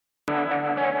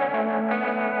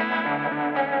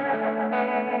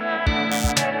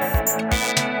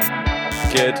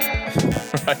Good.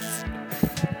 Right.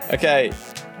 Okay.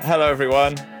 Hello,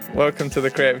 everyone. Welcome to the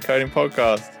Creative Coding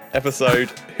Podcast, episode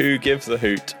Who Gives a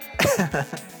Hoot?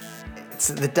 It's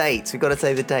the date. We've got to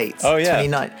say the dates. Oh, yeah.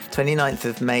 29th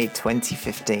of May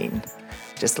 2015.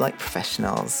 Just like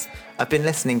professionals. I've been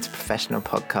listening to professional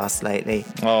podcasts lately.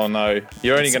 Oh, no.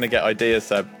 You're only going to get ideas,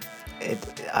 Seb.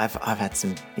 I've had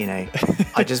some, I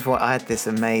had this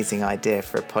amazing idea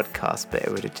for a podcast, but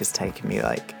it would have just taken me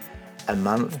like a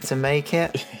month to make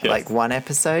it. Yes. Like one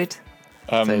episode.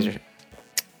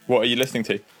 What are you listening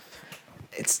to?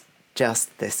 It's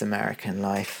just This American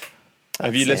Life.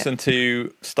 Have you listened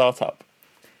to Startup?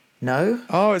 No?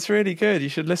 Oh, it's really good. You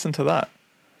should listen to that.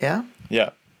 Yeah? Yeah.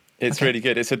 It's Okay. really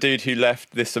good. It's a dude who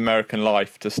left This American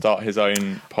Life to start his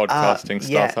own podcasting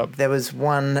startup. Yeah, there was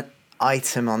one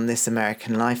item on This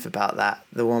American Life about that.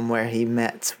 The one where he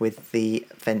met with the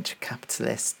venture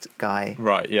capitalist guy.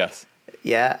 Right, yes.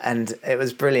 Yeah, and it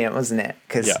was brilliant, wasn't it?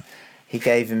 Because he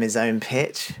gave him his own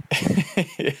pitch.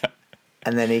 Yeah.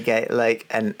 And then he gave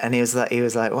and he was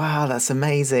like, wow, that's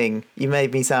amazing. You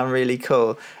made me sound really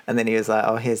cool. And then he was like,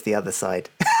 oh, here's the other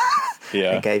side.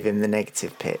 Yeah. And gave him the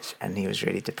negative pitch, and he was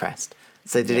really depressed.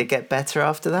 So did it get better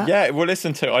after that? Yeah, well,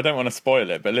 listen to it. I don't want to spoil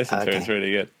it, but listen to it. It's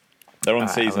really good. They're on All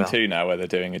right, I season will. 2 now, where they're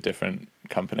doing a different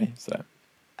company. So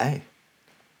Oh,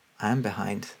 I'm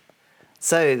behind.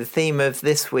 So the theme of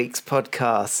this week's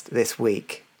podcast this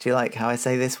week. Do you like how I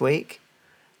say this week?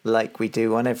 Like we do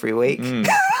one every week.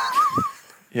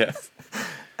 yes,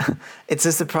 It's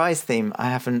a surprise theme.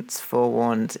 I haven't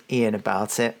forewarned Ian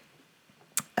about it.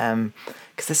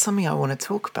 Because there's something I want to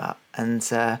talk about. And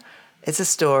it's a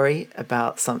story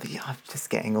about something. I'm just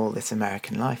getting all this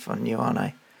American Life on you, aren't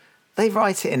I? They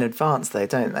write it in advance, though,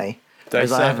 don't they? they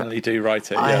Whereas certainly do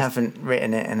write it. I Yes. haven't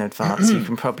written it in advance, you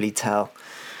can probably tell.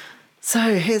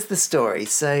 So here's the story.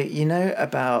 So you know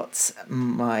about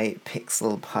my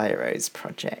Pixel Pyros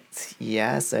project,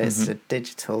 yeah? So it's a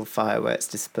digital fireworks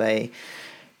display.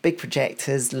 Big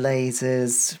projectors,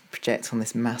 lasers, project on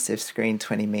this massive screen,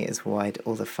 20 meters wide.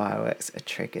 All the fireworks are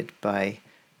triggered by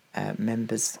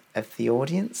members of the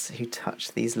audience who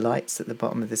touch these lights at the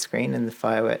bottom of the screen, and the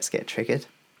fireworks get triggered.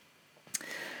 A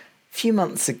few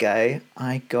months ago,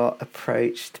 I got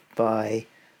approached by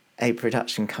a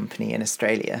production company in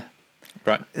Australia.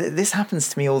 Right. This happens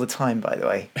to me all the time, by the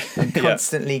way. I'm Yeah.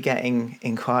 constantly getting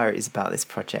inquiries about this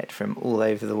project from all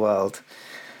over the world.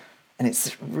 And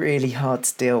it's really hard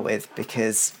to deal with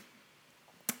because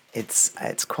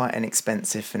it's quite an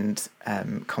expensive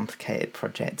and complicated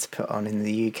project to put on in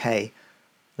the UK,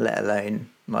 let alone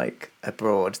like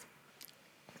abroad.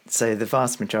 So the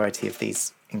vast majority of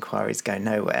these inquiries go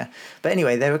nowhere. But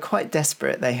anyway, they were quite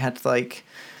desperate. They had like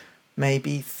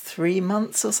maybe 3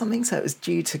 months or something, so it was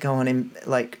due to go on in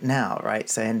like now, right?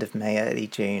 So end of May, early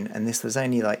June, and this was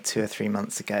only like 2 or 3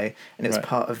 months ago, and it was Right.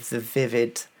 part of the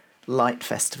Vivid Light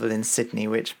Festival in Sydney,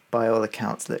 which by all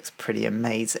accounts looks pretty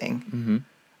amazing.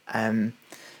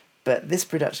 But this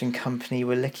production company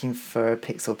were looking for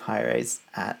Pixel Pyros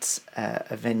at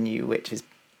a venue which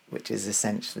is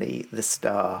essentially the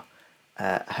Star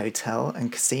Hotel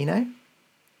and Casino.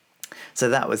 So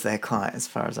that was their client, as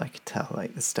far as I could tell.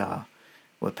 Like the Star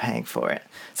were paying for it,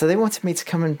 so they wanted me to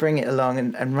come and bring it along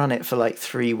and run it for like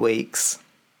 3 weeks.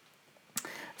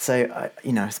 So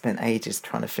I spent ages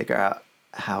trying to figure out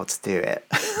how to do it,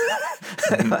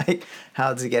 like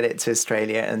how to get it to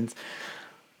Australia, and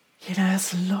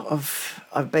it's a lot of.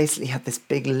 I basically had this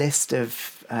big list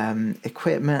of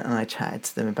equipment, and I chatted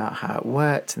to them about how it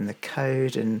worked and the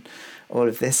code and all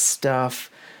of this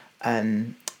stuff,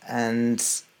 and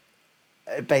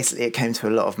basically it came to a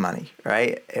lot of money,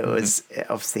 right? It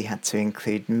obviously had to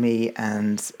include me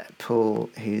and Paul,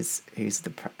 who's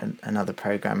another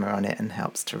programmer on it and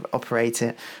helps to operate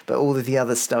it. But all of the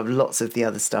other stuff, lots of the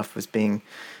other stuff was being,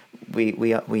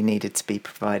 we needed to be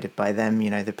provided by them.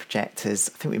 The projectors.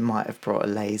 I think we might have brought a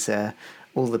laser,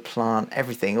 all the plant,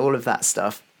 everything, all of that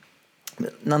stuff.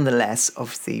 But nonetheless,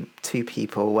 obviously, 2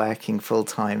 people working full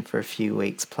time for a few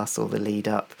weeks, plus all the lead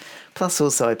up, plus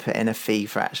also I put in a fee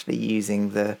for actually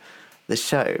using the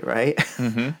show, right?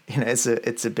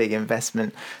 It's a big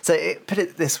investment. So put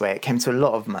it this way, it came to a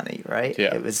lot of money, right?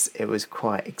 Yeah. It was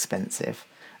quite expensive,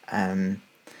 but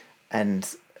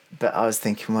I was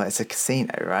thinking, well, it's a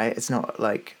casino, right? It's not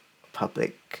like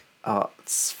public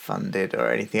arts funded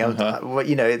or anything.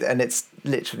 And it's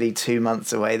literally 2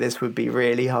 months away. This would be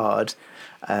really hard.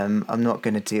 I'm not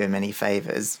going to do him any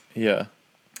favors. Yeah.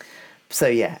 So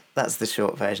yeah, that's the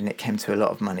short version. It came to a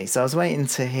lot of money. So I was waiting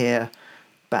to hear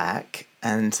back,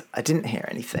 and I didn't hear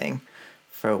anything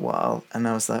for a while, and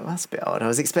I was like, well, that's a bit odd. I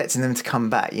was expecting them to come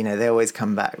back. They always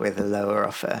come back with a lower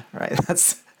offer, right?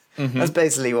 That's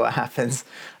basically what happens.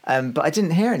 But I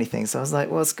didn't hear anything, so I was like,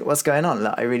 what's going on?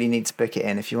 Like, I really need to book it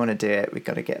in. If you want to do it, we've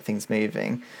got to get things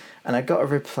moving. And I got a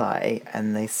reply,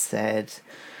 and they said,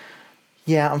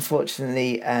 yeah,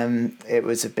 unfortunately, it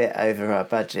was a bit over our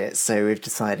budget, so we've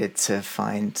decided to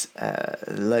find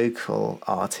local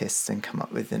artists and come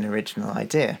up with an original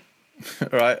idea.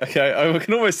 Right, okay. I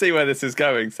can almost see where this is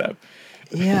going, Seb.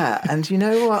 Yeah, and you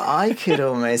know what? I could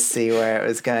almost see where it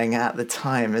was going at the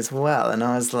time as well. And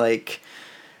I was like,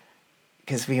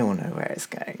 because we all know where it's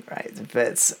going, right?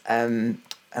 But, and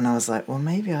I was like, well,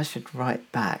 maybe I should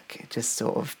write back, just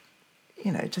sort of,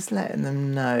 just letting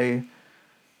them know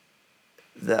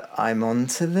that I'm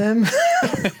onto them.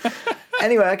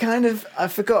 Anyway, I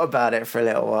forgot about it for a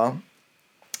little while.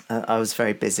 I was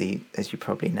very busy, as you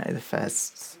probably know. The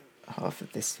first half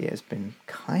of this year has been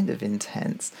kind of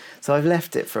intense, so I've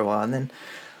left it for a while. And then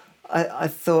I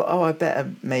thought, I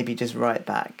better maybe just write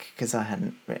back, because I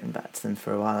hadn't written back to them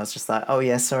for a while. I was just like, oh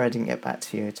yeah, sorry I didn't get back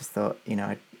to you. I just thought,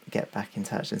 I'd get back in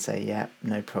touch and say, yeah,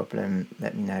 no problem,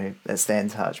 let me know, let's stay in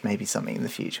touch, maybe something in the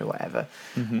future, whatever.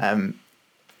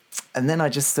 And then I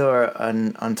just saw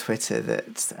on Twitter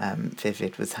that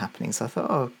Vivid was happening, so I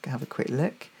thought, I'll have a quick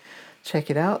look, check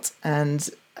it out. And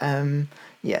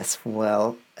yes,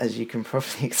 well, as you can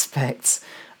probably expect,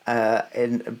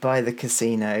 by the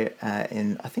casino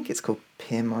in, I think it's called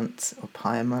Piermont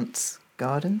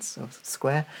Gardens or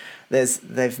Square,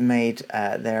 they've made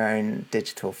their own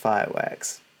digital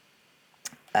fireworks.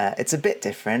 It's a bit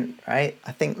different, right?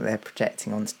 I think they're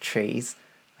projecting onto trees.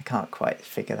 I can't quite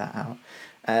figure that out.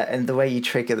 And the way you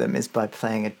trigger them is by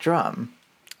playing a drum.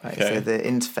 Right? Okay. So the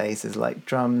interface is like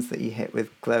drums that you hit with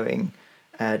glowing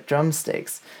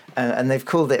drumsticks. And they've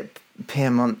called it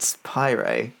Piermont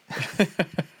Pyro.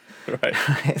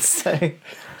 Right.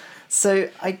 So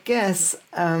I guess,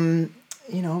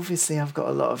 obviously I've got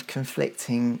a lot of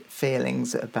conflicting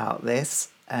feelings about this.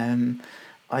 I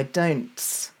don't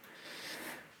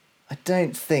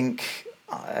think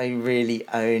I really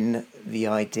own the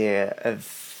idea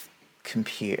of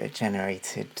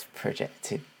computer-generated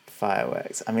projected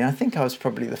fireworks. I mean, I think I was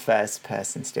probably the first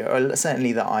person to do it, or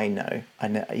certainly that I know.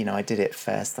 I did it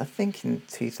first, I think in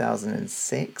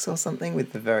 2006 or something,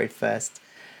 with the very first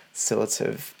sort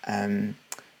of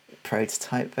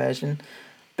prototype version.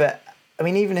 But I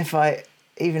mean, even if I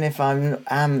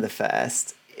am the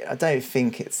first, I don't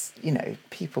think it's,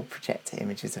 people project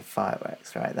images of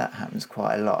fireworks, right? That happens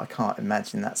quite a lot. I can't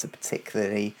imagine that's a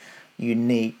particularly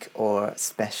unique or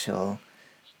special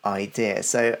idea.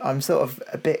 So I'm sort of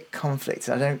a bit conflicted.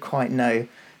 I don't quite know.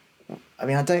 I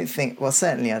mean,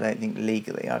 certainly I don't think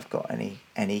legally I've got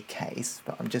any case,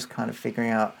 but I'm just kind of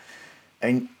figuring out, I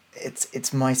mean,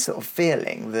 it's my sort of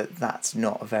feeling that that's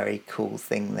not a very cool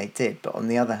thing they did. But on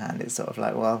the other hand, it's sort of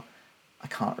like, well, I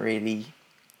can't really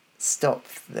stop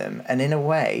them. And in a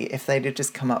way, if they'd have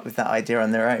just come up with that idea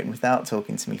on their own without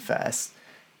talking to me first,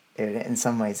 in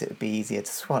some ways it would be easier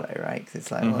to swallow, right? Because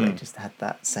it's like, well, they just had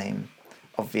that same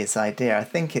obvious idea. I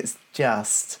think it's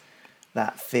just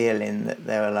that feeling that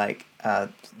they were like,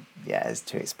 yeah, it's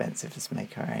too expensive, let's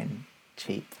make our own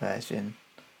cheap version.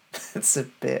 It's a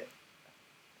bit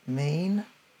mean.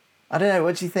 I don't know,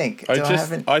 what do you think?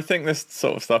 I think this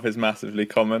sort of stuff is massively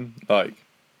common. Like,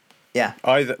 yeah,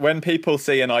 when people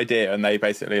see an idea and they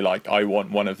basically like, I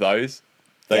want one of those,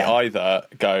 they either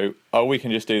go, oh, we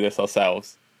can just do this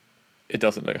ourselves, it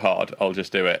doesn't look hard, I'll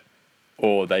just do it.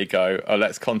 Or they go, oh,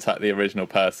 let's contact the original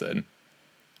person.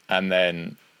 And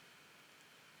then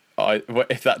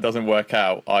if that doesn't work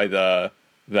out, either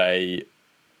they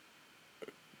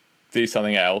do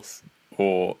something else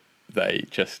or they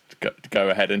just go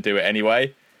ahead and do it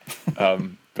anyway,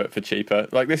 but for cheaper.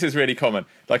 Like, this is really common.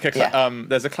 Like,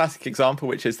 there's a classic example,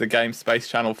 which is the game Space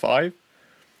Channel 5.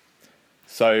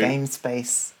 So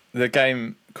the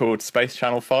game called Space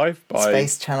Channel 5 by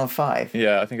Space Channel 5.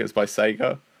 Yeah, I think it was by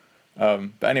Sega.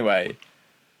 But anyway,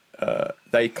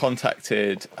 they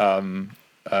contacted Ooh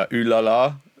La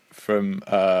La from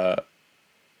the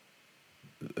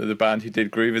band who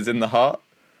did Groovers in the Heart.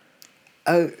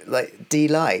 Oh, like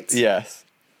D-Light? Yes.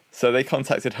 So they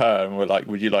contacted her and were like,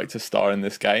 would you like to star in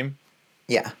this game?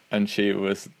 Yeah. And she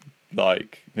was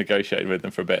like, negotiated with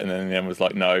them for a bit, and then in the end was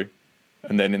like, no.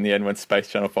 And then in the end, when Space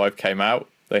Channel 5 came out,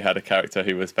 they had a character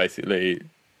who was basically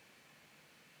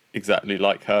exactly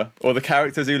like her. Or the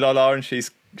character's Ooh La La and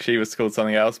she was called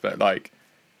something else, but like,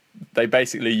 they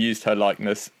basically used her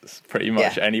likeness pretty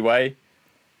much anyway.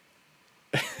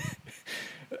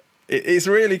 It's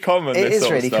really common. It is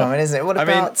really common, isn't it? What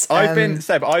about? I've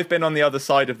been on the other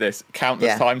side of this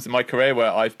countless times in my career,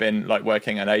 where I've been like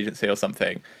working at an agency or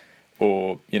something,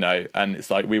 or and it's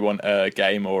like we want a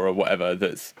game or a whatever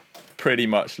that's pretty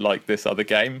much like this other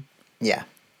game, Yeah.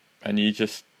 and you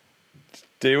just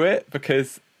do it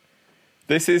because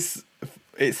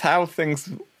it's how things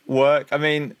work. I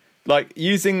mean, like,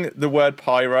 using the word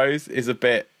pyros is a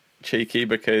bit cheeky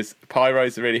because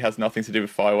pyros really has nothing to do with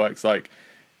fireworks. Like,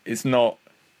 it's not,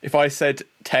 if I said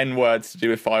 10 words to do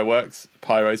with fireworks,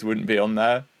 pyros wouldn't be on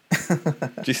there.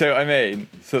 Do you see what I mean?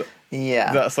 So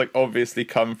Yeah. that's like obviously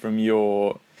come from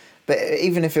your... But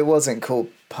even if it wasn't called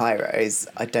pyros,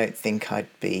 I don't think I'd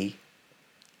be...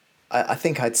 I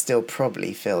think I'd still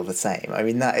probably feel the same. I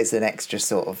mean, that is an extra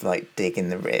sort of like dig in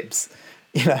the ribs.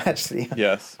 Actually,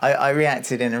 Yes. I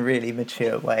reacted in a really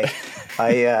mature way.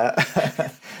 I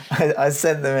I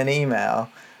sent them an email,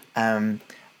 and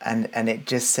it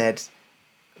just said,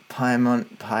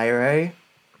 Piemont Pyro,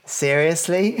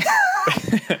 seriously?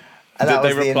 And that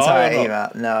was the entire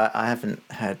email. No, I haven't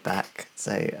heard back.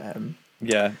 So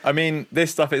yeah, I mean,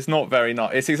 this stuff, it's not very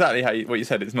nice. It's exactly what you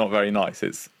said. It's not very nice.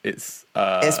 It's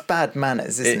bad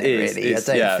manners, isn't it? Really, I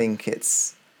don't think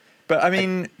it's. But I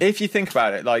mean, if you think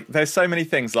about it, like, there's so many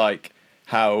things, like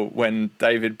how when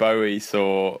David Bowie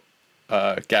saw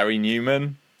Gary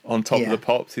Newman on Top of the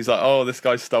Pops, he's like, "Oh, this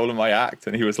guy's stolen my act,"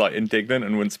 and he was like indignant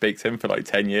and wouldn't speak to him for like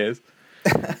 10 years.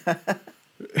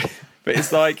 But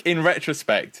it's like, in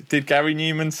retrospect, did Gary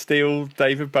Newman steal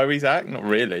David Bowie's act? Not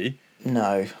really.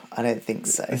 No, I don't think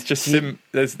so. It's just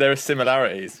there are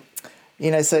similarities.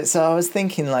 So I was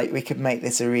thinking, like, we could make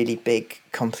this a really big,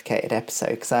 complicated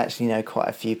episode, because I actually know quite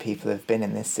a few people who have been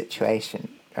in this situation,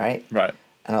 right? Right.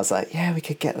 And I was like, yeah, we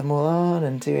could get them all on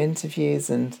and do interviews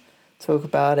and talk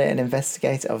about it and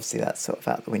investigate it. Obviously, that's sort of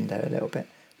out the window a little bit.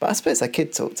 But I suppose I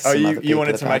could talk to some other people. You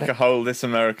wanted to make it. a whole This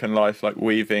American Life, like,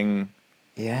 weaving...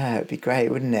 Yeah, it'd be great,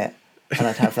 wouldn't it? And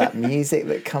I'd have that music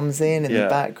that comes in the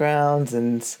background,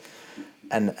 and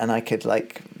I could,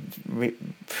 like,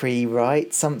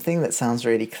 pre-write something that sounds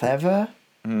really clever.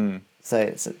 Mm.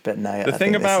 But no. The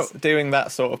thing about doing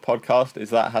that sort of podcast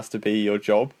is that has to be your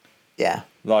job. Yeah.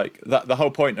 Like, that, the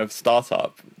whole point of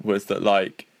Startup was that,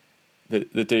 like,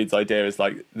 the dude's idea is,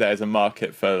 like, there's a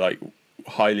market for, like,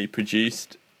 highly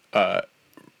produced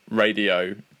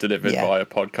radio delivered by a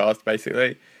podcast,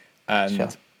 basically.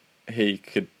 And he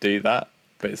could do that.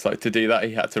 But it's like, to do that,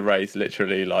 he had to raise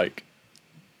literally, like,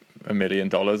 $1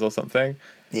 million or something.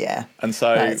 Yeah. And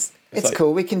so... No, it's like,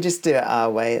 cool. We can just do it our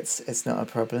way. It's not a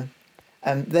problem.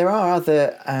 There are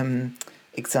other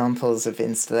examples of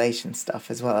installation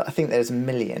stuff as well. I think there's a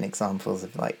million examples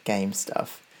of, like, game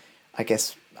stuff. I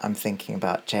guess I'm thinking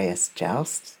about JS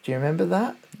Joust. Do you remember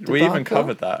that? We even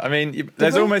covered that. I mean,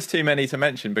 there's almost too many to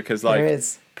mention because, like,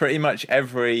 pretty much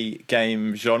every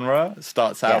game genre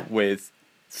starts out with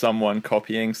someone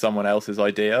copying someone else's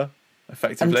idea,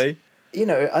 effectively.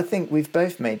 And, I think we've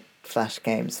both made Flash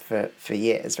games for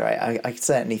years, right? I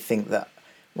certainly think that...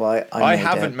 Well, I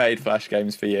haven't made Flash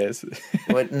games for years.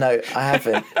 Well, no, I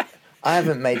haven't. I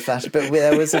haven't made Flash, but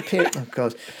there was a period... Oh,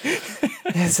 God.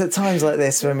 It's at times like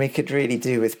this when we could really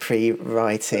do with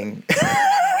pre-writing.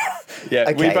 Yeah,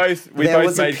 okay. we there both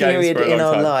was made a period games for a long in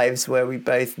our time. lives where we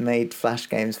both made Flash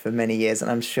games for many years, and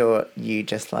I'm sure you,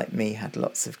 just like me, had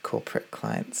lots of corporate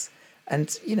clients.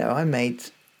 And, I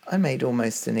made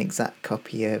almost an exact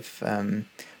copy of...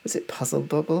 was it Puzzle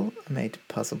Bobble? I made a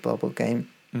Puzzle Bobble game.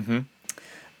 Mm-hmm.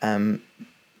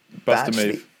 Bust a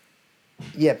Move.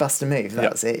 Yeah, Bust a Move.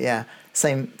 That was it. Yeah,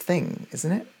 same thing,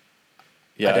 isn't it?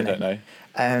 Yeah, I don't know.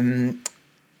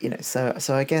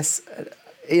 So I guess,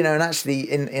 and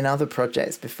actually in other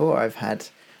projects before, I've had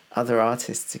other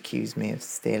artists accuse me of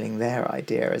stealing their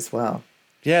idea as well.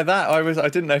 Yeah, I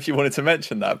didn't know if you wanted to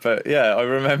mention that, but yeah, I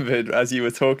remembered as you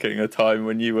were talking a time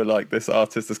when you were like, this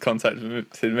artist has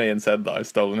contacted me and said that I've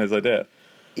stolen his idea.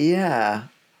 Yeah,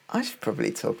 I should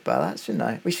probably talk about that, shouldn't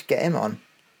I? We should get him on.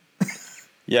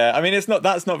 Yeah, I mean,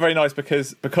 that's not very nice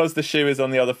because the shoe is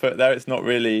on the other foot there. It's not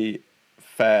really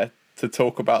fair to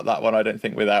talk about that one, I don't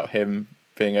think, without him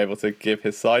being able to give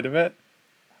his side of it.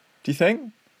 Do you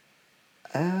think?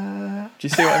 Do you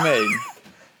see what I mean?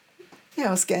 Yeah,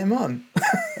 let's get him on.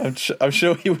 I'm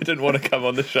sure he wouldn't want to come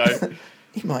on the show.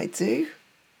 He might do.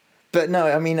 But no,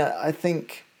 I mean, I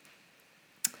think...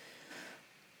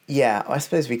 Yeah, I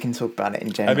suppose we can talk about it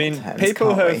in general terms. I mean,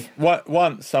 people have...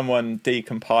 Once someone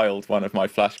decompiled one of my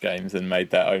Flash games and made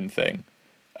their own thing.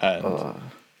 And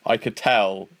I could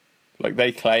tell... Like,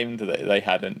 they claimed that they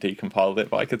hadn't decompiled it,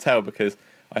 but I could tell because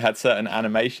I had certain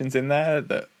animations in there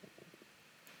that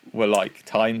were, like,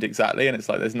 timed exactly, and it's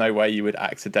like, there's no way you would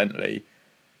accidentally,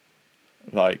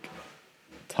 like,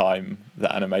 time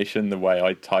the animation the way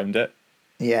I timed it.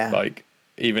 Yeah. Like,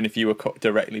 even if you were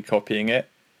directly copying it,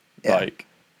 like...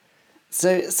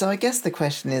 So I guess the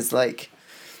question is like,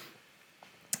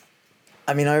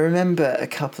 I mean, I remember a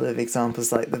couple of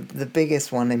examples. Like the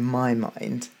biggest one in my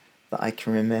mind that I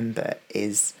can remember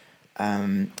is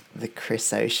the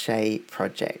Chris O'Shea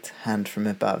project, Hand from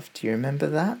Above. Do you remember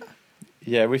that?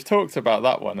 Yeah, we've talked about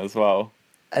that one as well.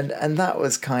 And that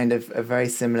was kind of a very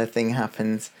similar thing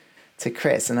happened to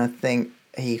Chris, and I think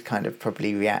he kind of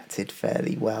probably reacted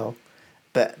fairly well,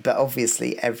 but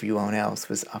obviously everyone else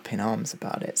was up in arms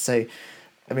about it. So,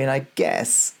 I mean, I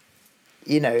guess,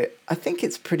 I think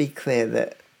it's pretty clear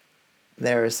that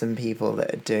there are some people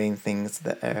that are doing things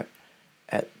that are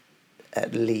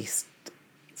at least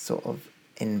sort of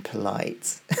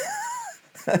impolite.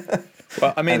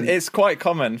 Well, I mean, it's quite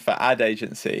common for ad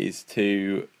agencies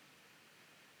to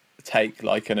take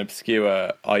like an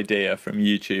obscure idea from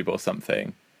YouTube or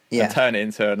something Yeah. and turn it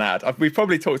into an ad. We've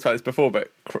probably talked about this before,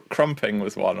 but Crumping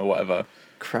was one or whatever.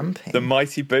 Crumping? The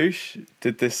Mighty Boosh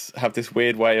have this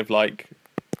weird way of like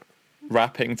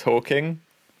rapping, talking.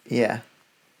 Yeah.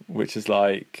 Which is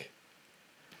like...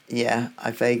 Yeah,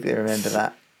 I vaguely remember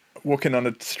that. Walking on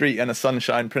a street and a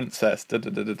sunshine princess. Da, da,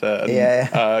 da, da, da. And,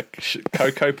 Yeah.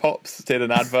 Cocoa Pops did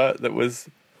an advert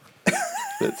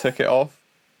that took it off.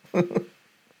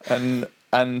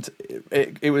 And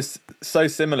it was so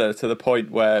similar to the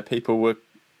point where people were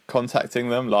contacting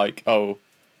them like, oh,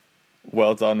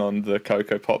 well done on the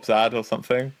Cocoa Pops ad or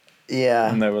something.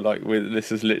 Yeah. And they were like,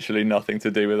 this is literally nothing to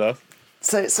do with us.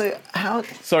 So how...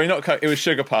 Sorry, it was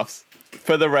Sugar Puffs.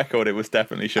 For the record, it was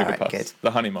definitely Sugar Puffs. Good.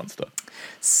 The Honey Monster.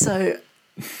 So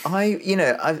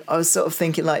I was sort of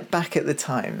thinking like back at the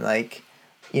time, like,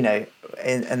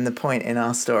 in the point in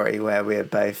our story where we were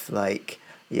both like,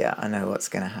 yeah, I know what's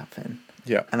going to happen.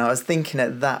 Yeah. And I was thinking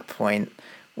at that point,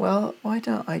 well, why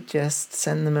don't I just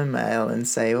send them a mail and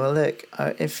say, well, look,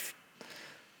 if...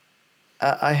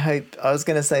 I hope... I was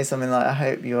going to say something like, I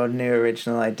hope your new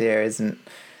original idea isn't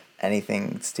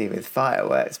anything to do with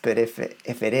fireworks, but if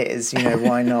it is,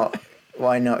 why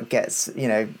not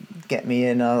get me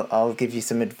in, I'll give you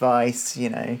some advice,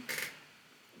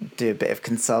 do a bit of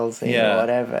consulting or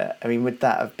whatever. I mean, would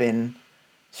that have been...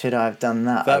 Should I have done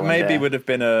that? That maybe would have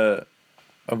been a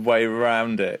way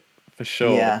around it, for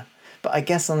sure. Yeah, but I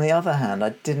guess on the other hand,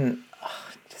 I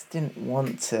just didn't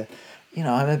want to...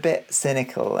 I'm a bit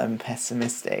cynical and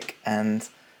pessimistic, and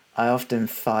I often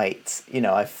fight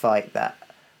that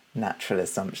natural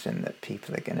assumption that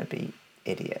people are going to be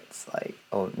idiots,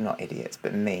 or not idiots,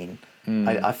 but mean.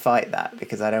 I fight that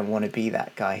because I don't want to be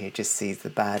that guy who just sees the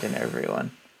bad in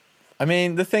everyone. I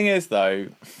mean, the thing is, though,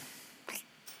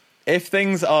 if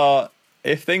things are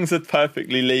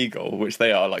perfectly legal, which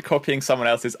they are, like copying someone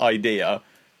else's idea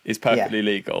is perfectly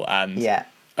legal, and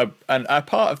a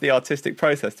part of the artistic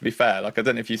process, to be fair. Like, I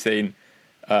don't know if you've seen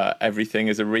Everything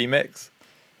is a Remix.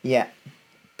 Yeah.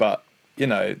 But,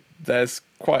 there's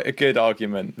quite a good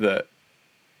argument that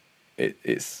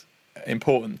it's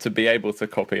important to be able to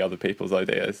copy other people's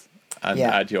ideas and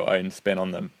add your own spin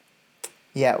on them.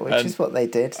 Yeah, which is what they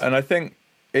did. And I think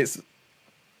it's...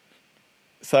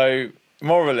 So,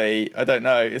 morally, I don't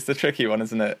know, it's the tricky one,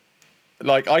 isn't it?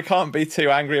 Like, I can't be too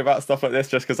angry about stuff like this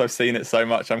just because I've seen it so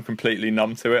much. I'm completely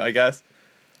numb to it, I guess.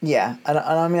 Yeah, and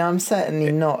I mean, I'm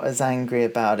certainly not as angry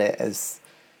about it as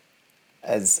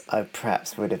I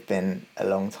perhaps would have been a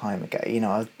long time ago.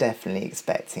 I was definitely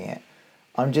expecting it.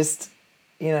 I'm just,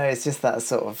 it's just that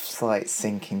sort of slight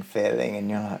sinking feeling, and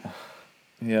you're like... Ugh.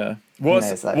 Yeah.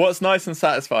 What's nice and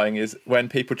satisfying is when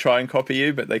people try and copy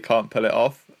you, but they can't pull it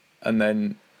off, and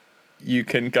then you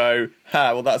can go,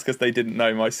 well, that's because they didn't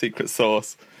know my secret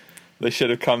sauce. They should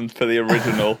have come for the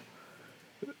original.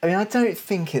 I mean, I don't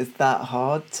think it's that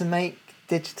hard to make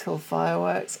digital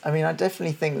fireworks. I mean, I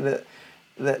definitely think that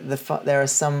there are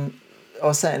some,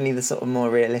 or certainly the sort of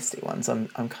more realistic ones. I'm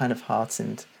kind of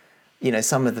heartened.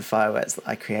 Some of the fireworks that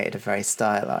I created are very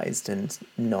stylized and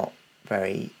not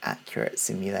very accurate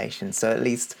simulations. So at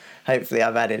least, hopefully,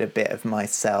 I've added a bit of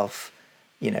myself,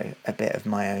 a bit of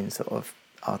my own sort of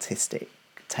artistic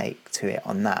take to it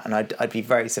on that. And I'd be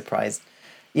very surprised,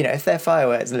 if their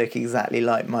fireworks look exactly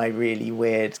like my really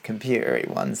weird computery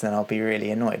ones, then I'll be really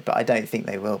annoyed. But I don't think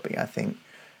they will be. I think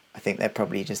they're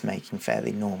probably just making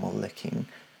fairly normal looking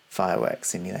fireworks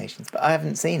simulations. But I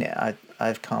haven't seen it.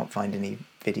 I can't find any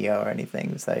video or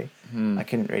anything, so I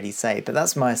couldn't really say. But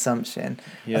that's my assumption.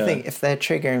 Yeah. I think if they're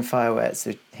triggering fireworks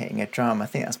or hitting a drum, I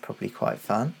think that's probably quite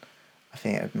fun. I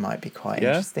think it might be quite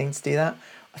interesting to do that.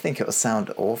 I think it will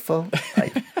sound awful.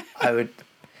 Like I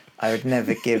would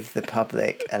never give the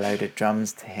public a load of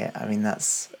drums to hit. I mean,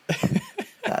 that's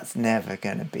never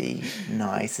going to be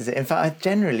nice, is it? In fact, I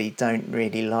generally don't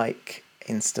really like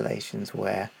installations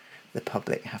where the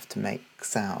public have to make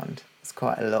sound. It's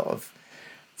quite a lot of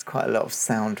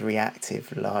sound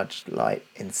reactive large light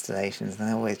installations, and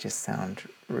they always just sound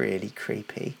really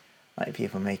creepy, like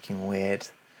people making weird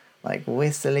like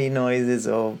whistly noises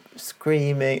or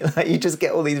screaming. Like you just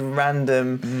get all these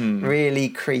random really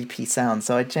creepy sounds,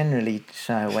 so I generally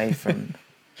shy away from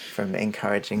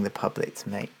encouraging the public to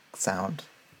make sound.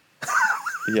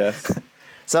 Yes.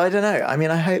 So I don't know, I mean,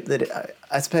 I hope that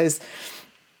I suppose,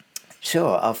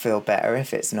 sure, I'll feel better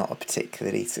if it's not a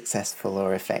particularly successful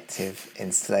or effective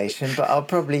installation, but I'll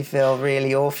probably feel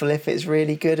really awful if it's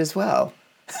really good as well.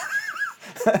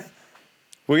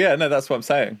 Well, yeah, no, that's what I'm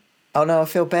saying. Oh no, I'll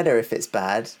feel better if it's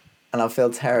bad, and I'll feel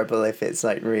terrible if it's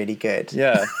like really good.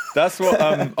 Yeah, that's what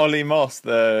Ollie Moss,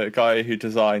 the guy who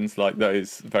designs like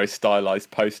those very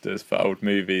stylized posters for old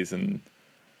movies and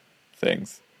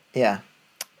things. Yeah.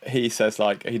 He says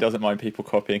like he doesn't mind people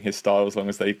copying his style as long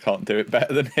as they can't do it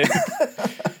better than him.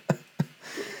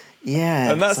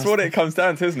 Yeah. And that's what it comes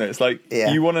down to, isn't it? It's like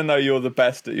you want to know you're the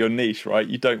best at your niche, right?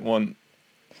 You don't want...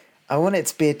 I want it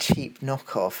to be a cheap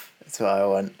knockoff. That's what I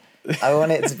want. I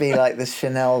want it to be like the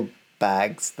Chanel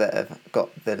bags that have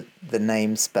got the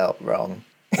name spelt wrong.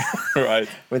 Right.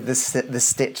 With the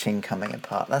stitching coming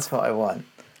apart. That's what I want.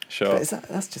 Sure. But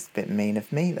that's just a bit mean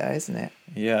of me, though, isn't it?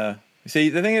 Yeah. See,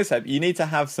 the thing is, Seb, you need to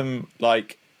have some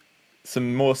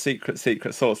more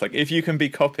secret sauce. Like, if you can be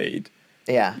copied,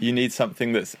 you need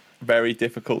something that's very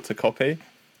difficult to copy.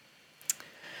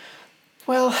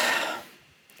 Well,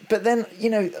 but then,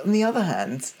 on the other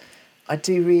hand, I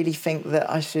do really think that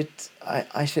I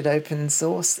should open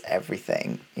source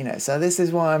everything, So this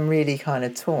is why I'm really kind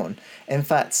of torn. In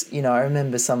fact, I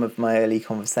remember some of my early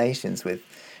conversations with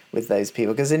those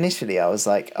people, because initially I was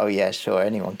like, oh yeah, sure,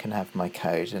 anyone can have my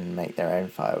code and make their own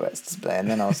fireworks display, and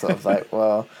then I was sort of like,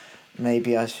 well,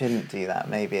 maybe I shouldn't do that,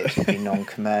 maybe it should be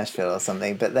non-commercial or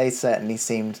something. But they certainly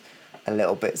seemed a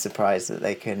little bit surprised that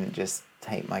they couldn't just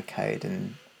take my code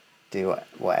and do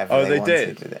whatever they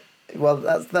wanted with it. Well,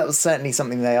 that was certainly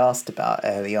something they asked about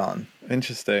early on.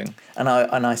 Interesting. And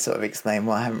I sort of explained,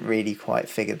 well, I haven't really quite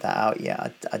figured that out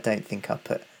yet. I don't think I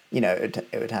put, it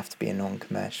would have to be a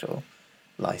non-commercial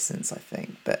license, I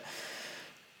think. But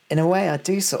in a way, I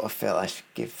do sort of feel I should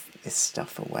give this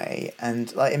stuff away.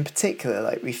 And like in particular,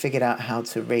 like we figured out how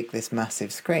to rig this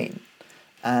massive screen,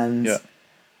 and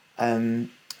I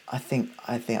think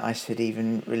I should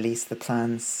even release the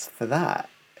plans for that.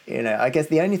 I guess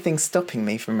the only thing stopping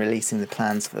me from releasing the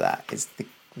plans for that is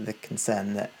the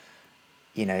concern that,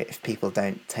 if people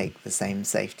don't take the same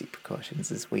safety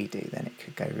precautions as we do, then it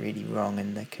could go really wrong,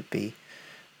 and there could be,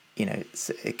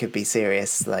 it could be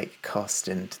serious like cost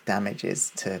and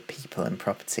damages to people and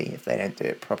property if they don't do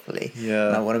it properly. Yeah.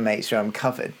 And I want to make sure I'm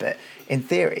covered. But in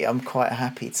theory, I'm quite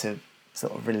happy to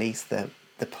sort of release the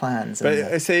plans.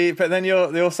 But then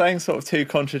you're saying sort of two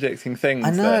contradicting things.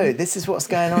 I know, this is what's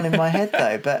going on in my head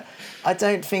though, but I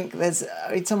don't think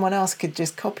someone else could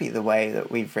just copy the way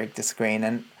that we've rigged the screen,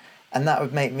 and that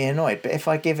would make me annoyed. But if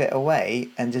I give it away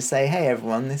and just say, hey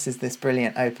everyone, this is this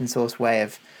brilliant open source way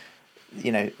of,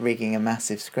 rigging a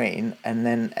massive screen, and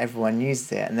then everyone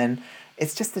uses it, and then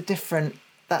it's just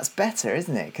that's better,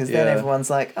 isn't it? Because then everyone's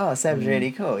like, oh, Seb's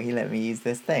really cool, he let me use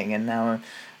this thing,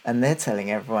 and they're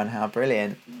telling everyone how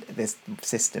brilliant this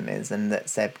system is and that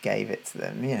Seb gave it to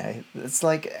them. It's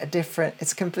like it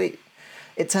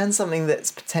turns something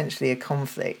that's potentially a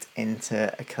conflict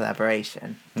into a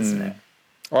collaboration, doesn't it?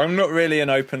 I'm not really an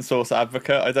open source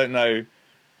advocate. I don't know,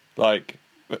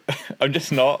 I'm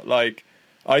just not.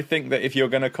 I think that if you're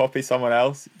going to copy someone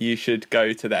else, you should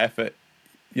go to the effort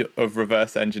of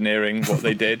reverse engineering what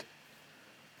they did.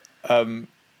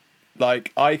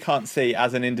 I can't see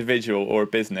as an individual or a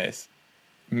business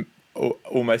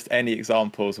almost any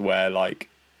examples where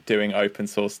doing open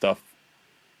source stuff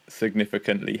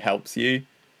significantly helps you.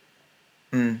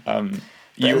 What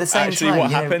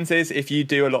happens is if you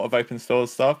do a lot of open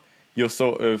source stuff, you're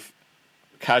sort of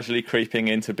casually creeping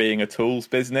into being a tools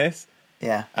business.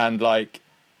 Yeah. And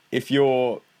if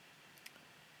you're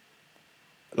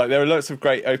there are lots of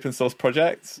great open source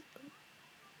projects,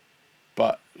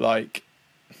 but at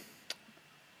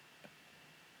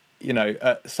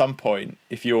some point,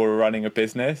 if you're running a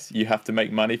business, you have to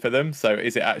make money for them. So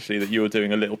is it actually that you're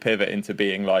doing a little pivot into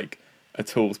being a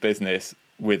tools business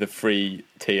with a free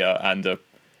tier and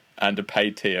a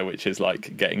paid tier, which is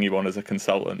getting you on as a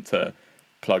consultant to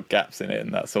plug gaps in it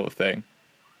and that sort of thing?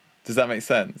 Does that make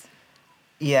sense?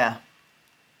 Yeah.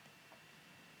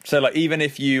 So even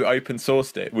if you open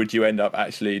sourced it, would you end up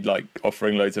actually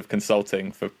offering loads of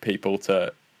consulting for people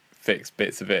to fix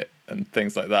bits of it and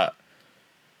things like that?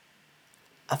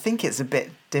 I think it's a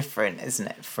bit different, isn't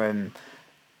it, from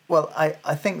Well,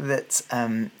 I think that,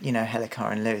 Helicar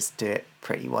and Lewis do it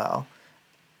pretty well,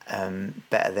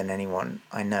 better than anyone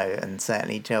I know, and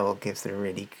certainly Joel gives a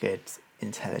really good,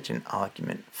 intelligent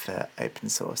argument for open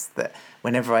source that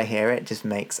whenever I hear it just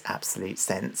makes absolute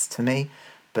sense to me,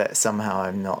 but somehow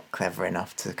I'm not clever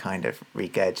enough to kind of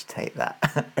regurgitate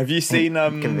that. Have you seen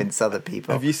convince other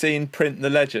people? Have you seen Print the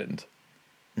Legend?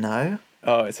 No.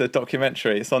 Oh, it's a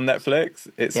documentary. It's on Netflix.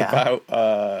 It's about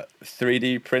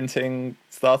 3D printing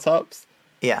startups.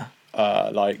 Yeah.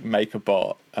 Like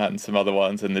MakerBot and some other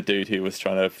ones, and the dude who was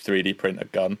trying to 3D print a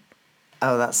gun.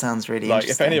 Oh, that sounds really like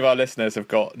interesting. If any of our listeners have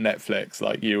got Netflix,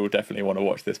 like you will definitely want to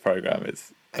watch this program.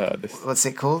 It's What's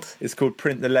it called? It's called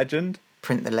Print the Legend.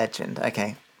 Print the Legend.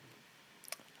 Okay.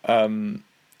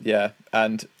 Yeah,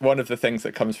 and one of the things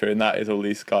that comes through in that is all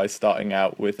these guys starting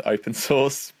out with open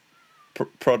source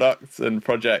products and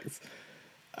projects,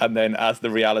 and then as the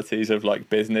realities of like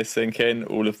business sink in,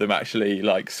 all of them actually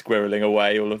like squirreling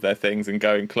away all of their things and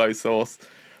going closed source,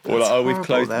 or That's like, we've horrible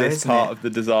closed though, this isn't part it? of the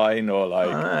design, or like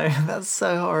I know, that's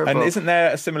so horrible. And isn't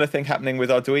there a similar thing happening with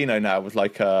Arduino now, with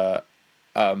like an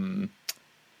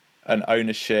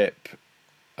ownership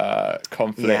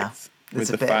conflict with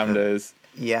the founders?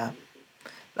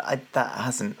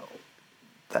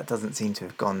 That doesn't seem to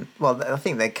have gone well. I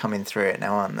think they're coming through it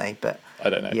now, aren't they? But I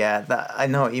don't know. Yeah, I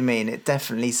know what you mean. It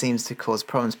definitely seems to cause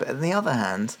problems. But on the other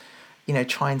hand, I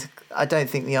don't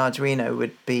think the Arduino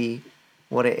would be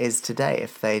what it is today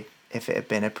if it had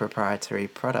been a proprietary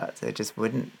product. It just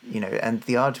wouldn't, and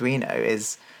the Arduino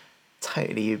is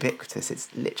totally ubiquitous. It's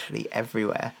literally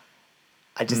everywhere.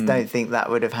 I just don't think that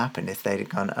would have happened if they'd have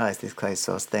gone, oh, it's this closed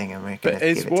source thing and we're going to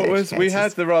give it to educators. We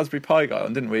had the Raspberry Pi guy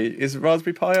on, didn't we? Is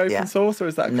Raspberry Pi open source, or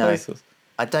is that closed source?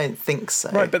 I don't think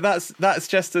so. Right, but that's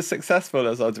just as successful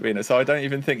as Arduino, so I don't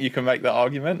even think you can make that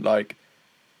argument.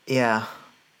 Yeah.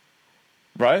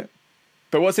 Right?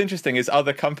 But what's interesting is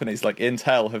other companies like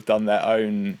Intel have done their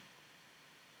own,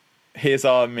 here's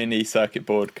our mini circuit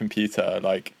board computer.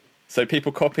 So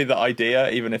people copy the idea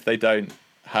even if they don't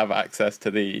have access to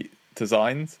the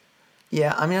designs.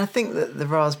 Yeah, I mean, I think that the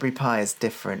Raspberry Pi is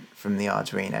different from the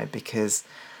Arduino because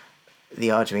the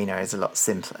Arduino is a lot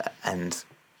simpler, and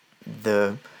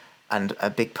a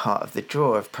big part of the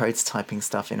draw of prototyping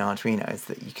stuff in Arduino is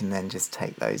that you can then just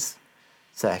take those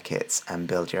circuits and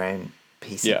build your own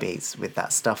PCBs with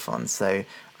that stuff on. So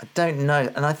I don't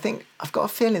know, and I think I've got a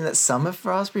feeling that some of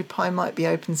Raspberry Pi might be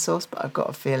open source, but I've got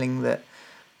a feeling that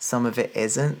some of it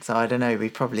isn't. So I don't know, we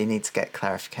probably need to get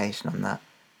clarification on that.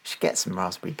 We should get some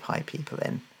Raspberry Pi people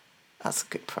in. That's a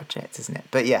good project, isn't it?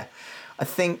 But yeah, I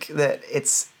think that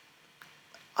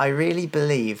I really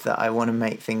believe that I want to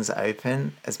make things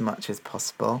open as much as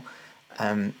possible.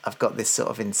 I've got this sort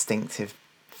of instinctive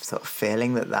sort of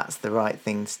feeling that that's the right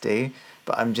thing to do,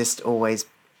 but I'm just always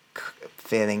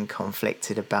feeling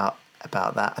conflicted about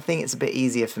that. I think it's a bit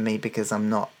easier for me because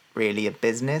I'm not really a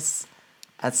business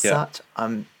as such.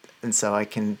 And so I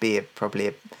can be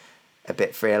probably a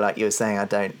bit freer. Like you were saying, I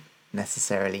don't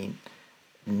necessarily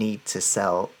need to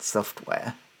sell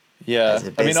software. Yeah,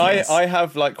 I mean, I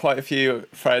have quite a few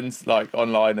friends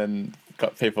online, and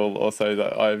got people also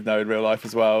that I know in real life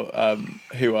as well,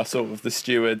 who are sort of the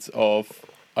stewards of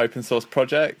open source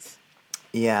projects.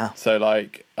 Yeah. So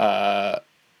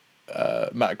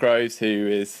Matt Groves, who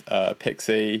is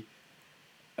Pixie,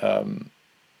 I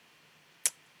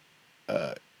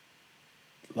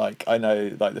know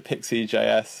the Pixie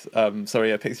JS,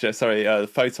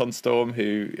 Photon Storm,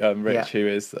 who Rich, who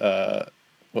is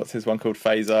what's his one called,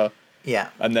 Phaser. Yeah.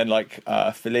 And then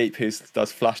Philippe, who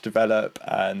does Flash Develop,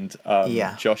 and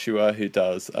Joshua, who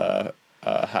does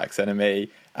Hacks Enemy.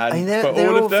 And they're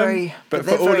all very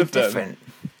different.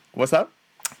 What's that?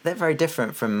 They're very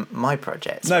different from my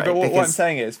projects. No, right? but what I'm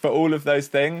saying is, for all of those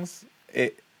things,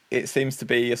 it seems to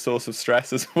be a source of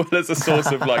stress as well as a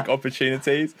source of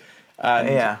opportunities.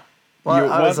 And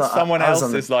once someone else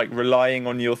is relying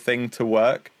on your thing to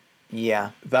work,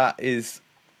 that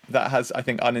has, I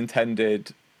think,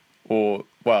 unintended,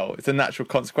 it's a natural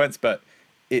consequence, but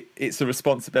it's a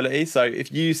responsibility. So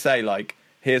if you say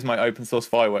here's my open source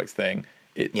fireworks thing,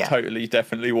 it totally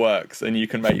definitely works, and you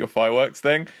can make your fireworks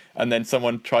thing, and then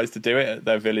someone tries to do it at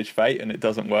their village fete and it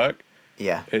doesn't work.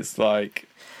 Yeah. It's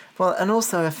well, and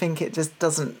also I think it just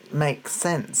doesn't make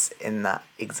sense in that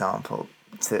example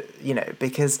to,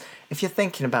 because if you're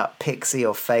thinking about Pixie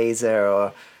or Phaser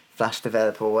or Flash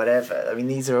Developer or whatever, I mean,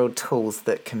 these are all tools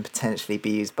that can potentially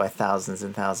be used by thousands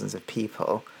and thousands of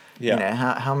people. Yeah.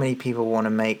 How many people want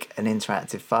to make an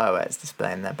interactive fireworks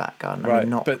display in their back garden? I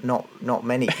mean, not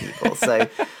many people. So,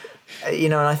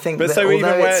 and I think. But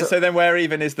then where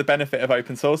even is the benefit of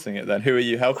open sourcing it then? Who are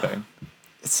you helping?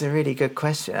 It's a really good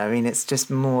question. I mean, it's just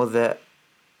more that,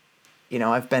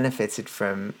 I've benefited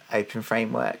from open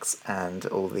frameworks and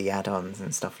all the add-ons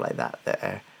and stuff like that that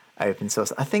are open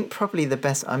source. I think probably the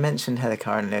best, I mentioned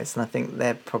Helicar and Lewis, and I think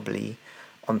they're probably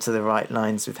onto the right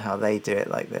lines with how they do it.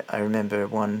 Like I remember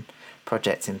one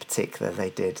project in particular they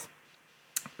did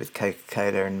with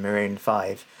Coca-Cola and Maroon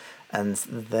 5, and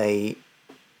the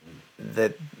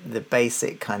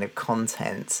basic kind of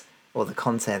content, or the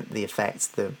content, the effects,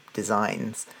 the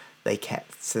designs, they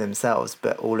kept to themselves,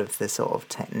 but all of the sort of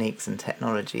techniques and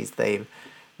technologies they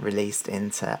released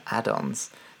into add-ons.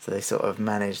 So they sort of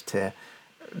managed to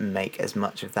make as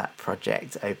much of that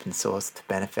project open source to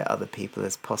benefit other people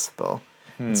as possible.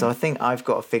 And so I think I've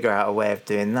got to figure out a way of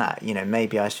doing that.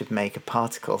 Maybe I should make a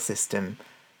particle system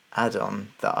add-on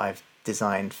that I've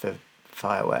designed for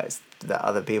fireworks that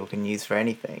other people can use for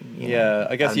anything.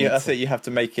 I guess that's it. You have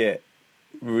to make it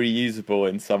reusable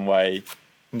in some way.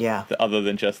 Yeah. Other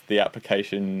than just the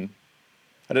application.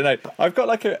 I don't know. I've got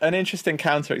like an interesting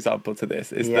counterexample to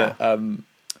this. Is that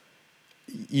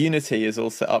Unity is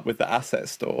all set up with the asset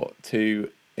store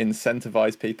to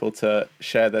incentivize people to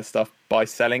share their stuff by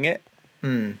selling it.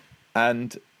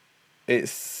 And it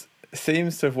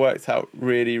seems to have worked out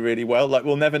really, really well. Like,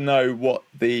 we'll never know what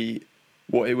it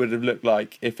would have looked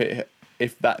like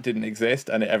if that didn't exist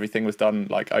and everything was done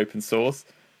like open source,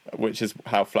 which is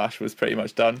how Flash was pretty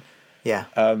much done. Yeah.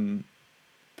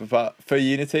 But for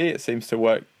Unity, it seems to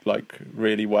work like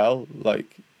really well.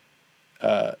 Like,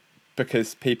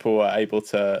 because people are able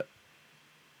to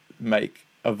make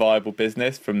a viable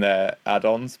business from their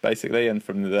add-ons, basically, and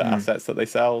from the assets that they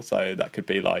sell. So that could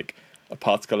be like a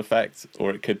particle effect, or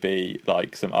it could be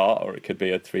like some art, or it could be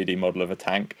a 3D model of a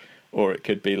tank, or it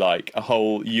could be like a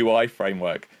whole UI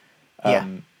framework.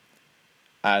 And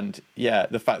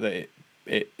the fact that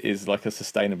it is like a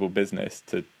sustainable business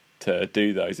to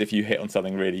do those, if you hit on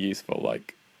something really useful,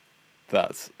 like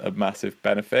that's a massive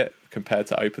benefit compared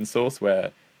to open source,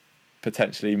 where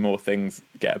potentially more things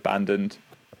get abandoned.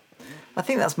 I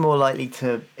think that's more likely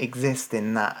to exist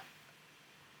in that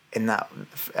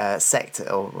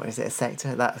sector, or is it a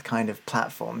sector? That kind of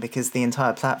platform, because the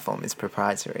entire platform is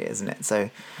proprietary, isn't it? So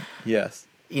yes,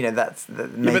 that's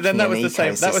but then that was the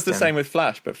same. That was the same with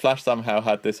Flash, but Flash somehow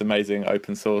had this amazing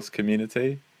open source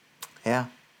community. Yeah,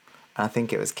 I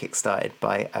think it was kickstarted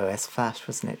by OS Flash,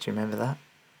 wasn't it? Do you remember that?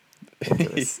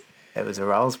 It was a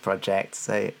Rails project.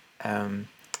 So I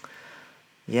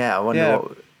wonder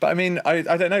what. But I mean, I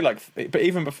don't know, like, but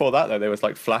even before that, though, there was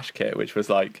like FlashKit, which was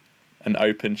like an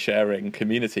open sharing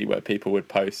community where people would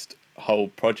post whole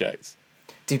projects.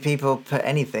 Do people put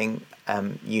anything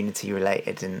Unity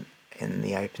related in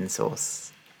the open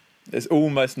source? There's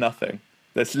almost nothing.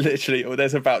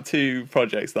 There's about 2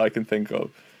 projects that I can think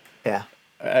of. Yeah.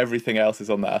 Everything else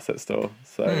is on the asset store.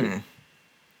 So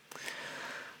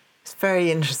it's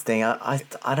very interesting. I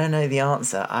don't know the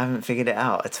answer. I haven't figured it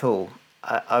out at all.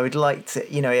 I would like to,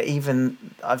 even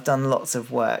I've done lots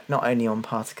of work, not only on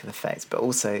particle effects, but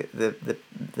also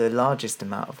the largest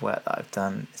amount of work that I've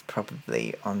done is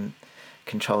probably on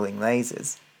controlling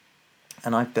lasers.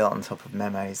 And I've built on top of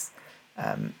Memo's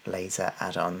laser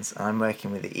add-ons, and I'm working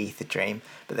with the EtherDream,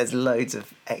 but there's loads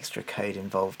of extra code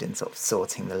involved in sort of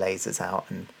sorting the lasers out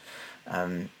and,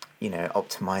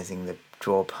 optimizing the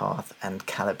draw path and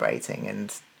calibrating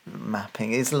and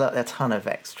mapping. There's a ton of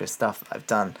extra stuff that I've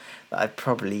done that I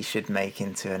probably should make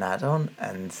into an add-on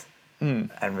and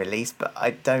release, but I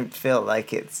don't feel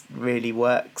like it really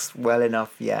works well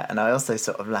enough yet, and I also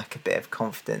sort of lack a bit of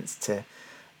confidence to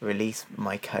release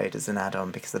my code as an add-on,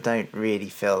 because I don't really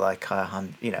feel like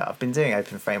I've been doing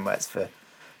open frameworks for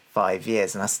 5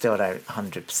 years and I still don't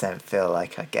 100% feel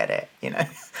like I get it,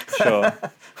 Sure.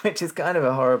 Which is kind of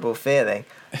a horrible feeling,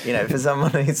 for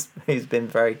someone who's been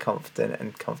very confident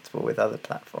and comfortable with other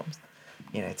platforms,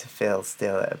 to feel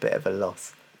still at a bit of a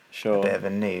loss, sure, a bit of a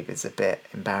noob is a bit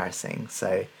embarrassing.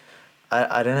 So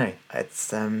I don't know.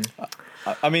 It's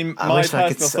I mean, my personal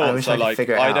thoughts are like,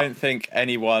 I don't think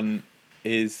anyone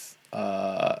is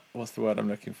what's the word I'm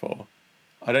looking for?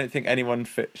 I don't think anyone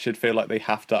should feel like they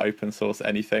have to open source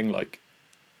anything. Like,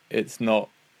 it's not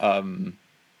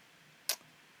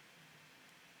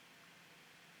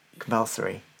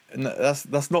compulsory. No,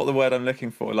 that's not the word I'm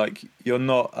looking for. Like, you're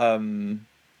not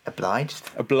obliged.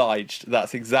 Obliged.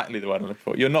 That's exactly the word I'm looking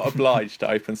for. You're not obliged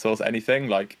to open source anything.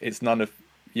 Like, it's none of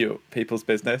people's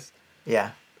business.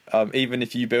 Yeah. Even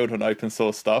if you build on open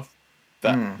source stuff,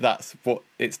 that's what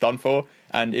it's done for.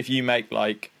 And if you make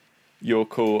like your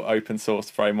cool open source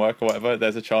framework or whatever,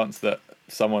 there's a chance that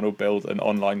someone will build an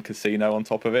online casino on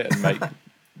top of it and make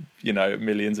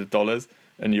millions of dollars.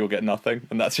 and you'll get nothing,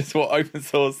 and that's just what open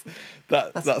source.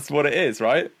 That's what it is,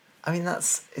 right? I mean,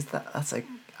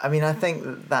 I mean, I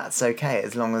think that's okay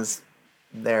as long as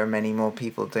there are many more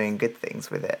people doing good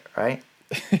things with it, right?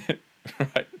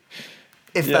 Right.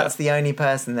 If that's the only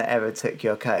person that ever took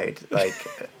your code, like,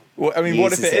 well, I mean,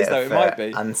 what if it is though? It might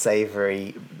be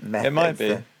unsavory methods. It might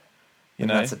be.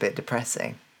 That's a bit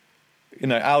depressing.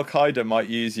 Al Qaeda might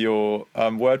use your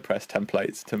WordPress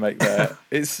templates to make their.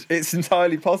 It's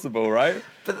entirely possible, right?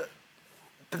 But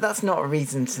that's not a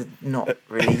reason to not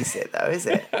release it, though, is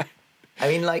it? I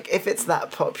mean, like, if it's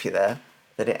that popular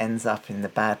that it ends up in the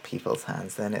bad people's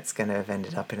hands, then it's going to have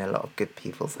ended up in a lot of good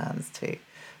people's hands too.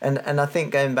 And I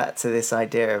think going back to this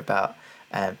idea about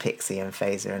Pixie and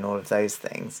Phaser and all of those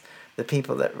things, the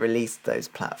people that released those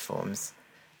platforms,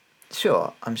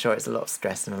 sure, I'm sure it's a lot of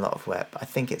stress and a lot of work, but I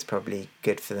think it's probably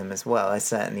good for them as well. I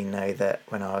certainly know that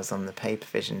when I was on the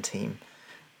Papervision team,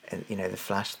 the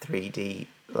Flash 3D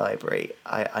library,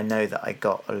 I know that I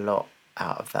got a lot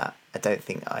out of that. I don't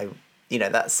think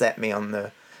that set me on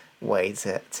the way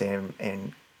to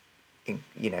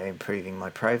improving my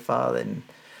profile and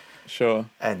sure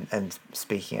and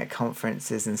speaking at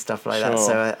conferences and stuff like that.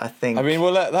 So I think, I mean,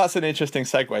 well, that's an interesting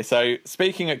segue. So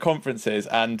speaking at conferences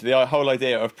and the whole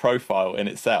idea of profile in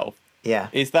itself,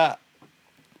 is that,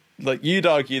 like, you'd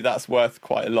argue that's worth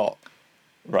quite a lot,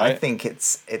 right? I think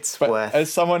it's but worth,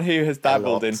 as someone who has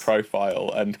dabbled in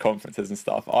profile and conferences and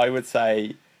stuff, I would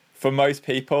say for most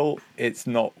people it's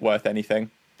not worth anything.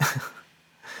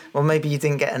 Well, maybe you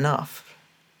didn't get enough.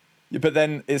 But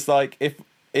then it's like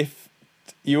if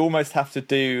you almost have to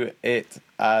do it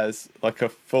as like a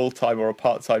full-time or a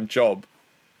part-time job.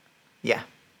 Yeah.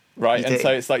 Right. And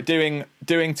so it's like doing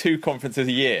 2 conferences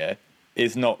a year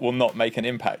will not make an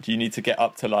impact. You need to get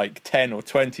up to like 10 or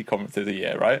 20 conferences a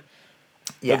year, right?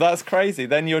 Yeah. But that's crazy.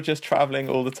 Then you're just traveling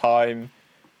all the time.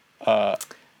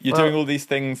 You're doing all these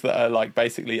things that are like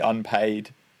basically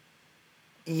unpaid.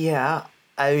 Yeah.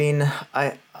 I mean,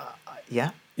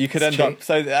 yeah. You could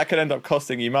that could end up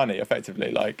costing you money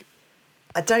effectively, like.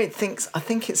 I don't think. I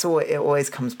think it always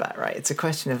comes back, right? It's a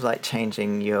question of like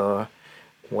changing your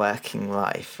working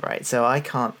life, right? So I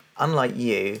can't, unlike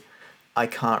you, I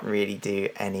can't really do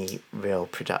any real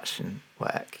production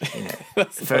work,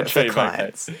 for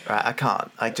clients, right? I can't.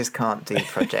 I just can't do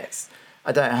projects.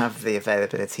 I don't have the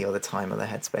availability or the time or the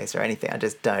headspace or anything. I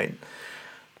just don't.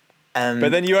 But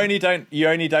then you only don't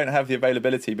have the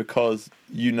availability because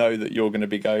you know that you're going to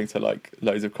be going to like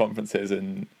loads of conferences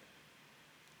and.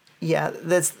 Yeah,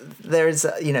 there's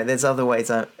other ways.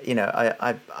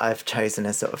 I've chosen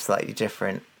a sort of slightly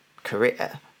different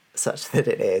career, such that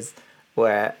it is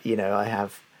where I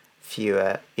have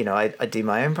fewer. I do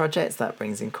my own projects that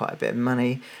brings in quite a bit of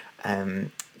money. I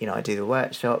do the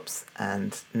workshops,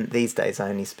 and these days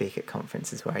I only speak at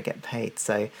conferences where I get paid.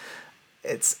 So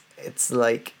it's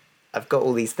like I've got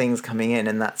all these things coming in,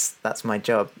 and that's my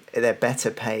job. They're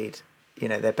better paid.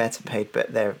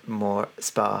 But they're more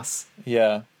sparse.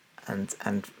 Yeah. And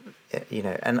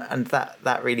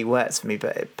that really works for me.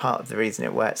 But part of the reason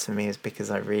it works for me is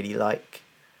because I really like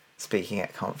speaking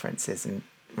at conferences and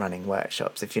running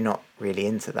workshops. If you're not really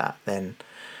into that, then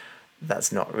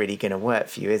that's not really going to work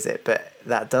for you, is it? But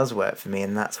that does work for me,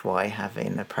 and that's why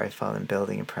having a profile and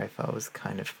building a profile was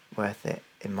kind of worth it,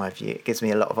 in my view. It gives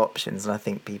me a lot of options, and I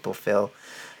think people feel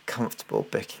comfortable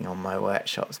booking on my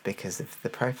workshops because of the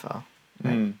profile.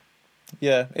 Right?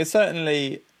 Yeah, it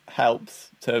certainly helps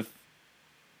to have,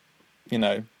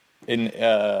 even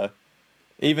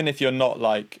if you're not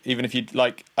even if you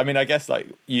I guess like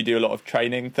you do a lot of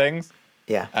training things,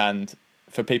 and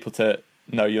for people to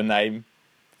know your name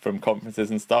from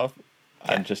conferences and stuff,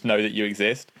 and just know that you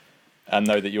exist and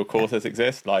know that your courses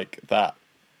exist, like that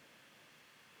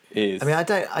is. I mean,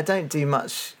 I don't do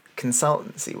much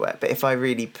consultancy work, but if I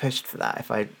really pushed for that, if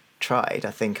I tried,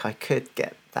 I think I could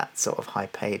get that sort of high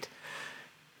paid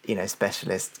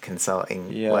specialist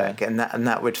consulting work, and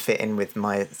that would fit in with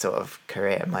my sort of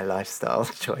career, my lifestyle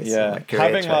choice.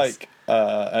 Having like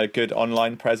a good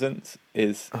online presence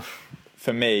is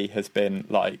for me has been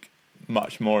like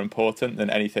much more important than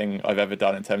anything I've ever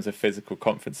done in terms of physical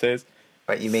conferences.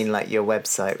 Right, you mean like your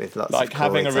website with lots like of cool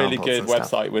having a really good website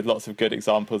stuff. With lots of good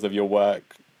examples of your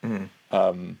work.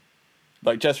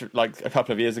 Like just like a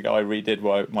couple of years ago I redid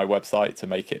my website to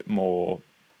make it more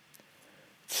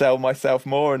sell myself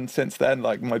more, and since then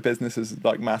like my business has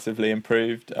like massively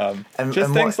improved.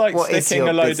 Things like sticking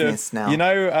a load of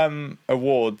now?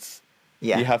 Awards.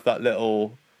 Yeah. You have that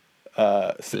little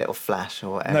little flash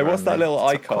or whatever. No, what's that little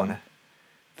icon corner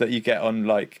that you get on,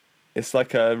 like it's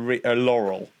like a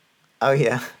laurel. Oh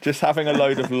yeah. Just having a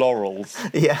load of laurels.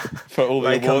 Yeah. For all the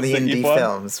like awards on the that indie you've won.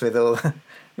 films with all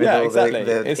With Yeah, all exactly.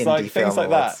 the It's indie like things film like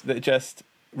awards. that just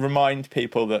remind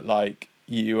people that like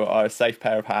you are a safe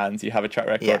pair of hands. You have a track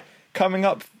record. Yeah. Coming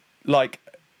up like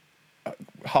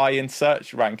high in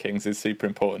search rankings is super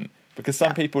important because some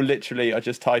Yeah. people literally are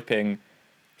just typing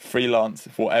freelance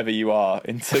whatever you are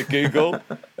into Google,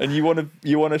 and you want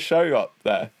to show up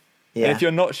there. Yeah. And if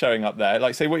you're not showing up there,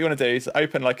 like, say what you want to do is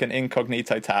open like an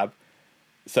incognito tab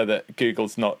so that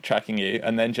Google's not tracking you,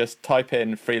 and then just type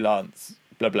in freelance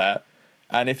blah blah.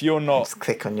 And if you're not Just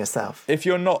click on yourself.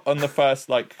 on the first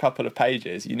like couple of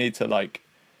pages, you need to like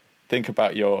think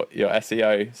about your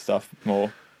SEO stuff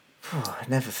more. Oh, I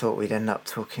never thought we'd end up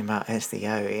talking about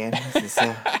SEO, Ian. This is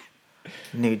a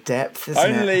new depth,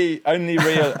 isn't it? Only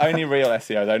real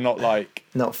SEO though, not like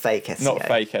Not fake SEO. not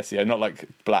fake SEO, not like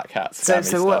black hat So, scammy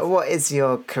so stuff. what is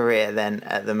your career then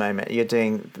at the moment? You're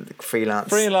doing freelance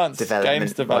development,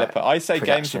 games developer. work, I say games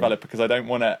production. developer because I don't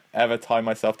want to ever tie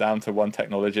myself down to one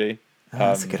technology. Oh,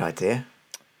 that's a good idea.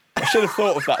 I should have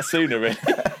thought of that sooner, really.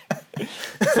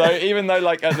 So even though,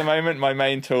 like, at the moment, my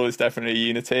main tool is definitely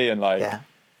Unity, and like, Yeah.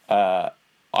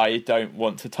 I don't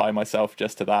want to tie myself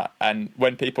just to that. And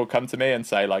when people come to me and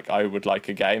say like, I would like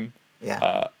a game,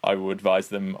 Yeah. I will advise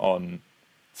them on.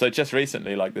 So just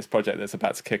recently, like this project that's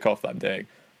about to kick off that I'm doing,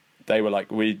 they were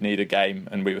like, we need a game,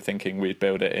 and we were thinking we'd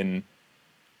build it in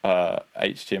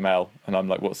HTML, and I'm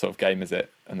like, what sort of game is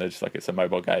it? And they're just like, it's a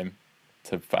mobile game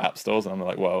for app stores, and I'm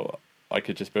like, well, I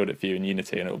could just build it for you in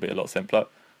Unity, and it'll be a lot simpler.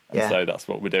 And Yeah. so that's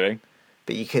what we're doing.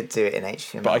 But you could do it in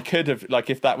HTML. But I could have, like,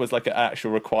 if that was like an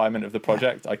actual requirement of the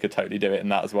project, I could totally do it in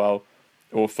that as well,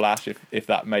 or Flash if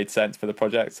that made sense for the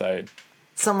project. So,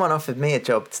 Someone offered me a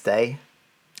job today.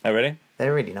 oh really?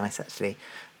 They're really nice, actually.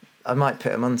 I might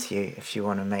put them on to you if you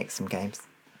want to make some games.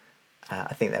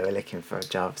 I think they were looking for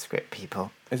JavaScript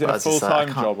people. Is it But I a was just like, I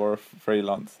full-time can't- job or a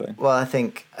freelance thing? Well, I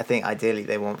think ideally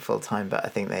they want full time, but I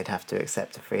think they'd have to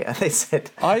accept a free. And they said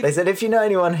I- if you know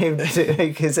anyone who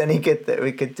is any good that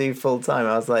we could do full time,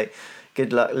 I was like,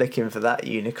 good luck looking for that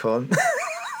unicorn.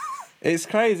 It's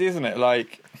crazy, isn't it?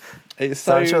 Like, it's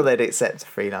So so. I'm sure they'd accept a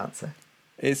freelancer.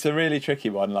 It's a really tricky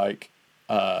one. Like,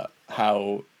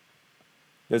 how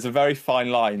there's a very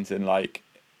fine lines in like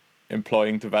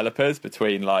employing developers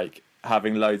between like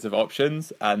having loads of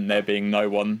options and there being no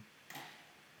one.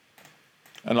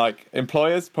 And like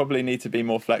employers probably need to be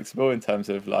more flexible in terms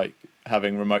of like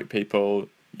having remote people,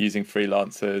 using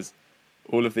freelancers,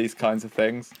 all of these kinds of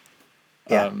things.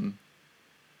 Yeah.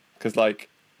 Because like,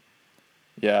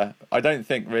 yeah, I don't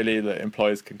think really that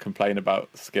employers can complain about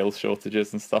skill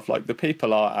shortages and stuff. Like the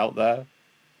people are out there.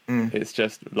 It's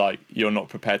just like you're not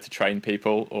prepared to train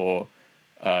people, or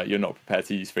you're not prepared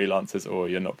to use freelancers, or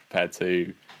you're not prepared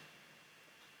to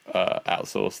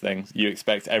outsource things. You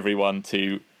expect everyone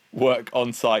to work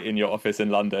on site in your office in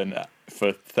London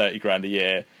for 30 grand a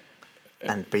year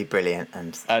And be brilliant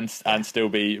and still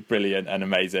be brilliant and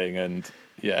amazing, and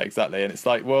yeah, exactly. And it's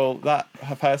like, well, that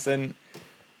person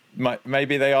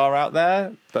maybe they are out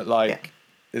there, but like Yeah.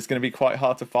 it's going to be quite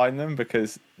hard to find them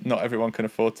because not everyone can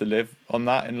afford to live on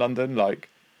that in London. Like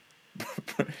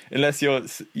unless you're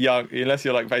young, unless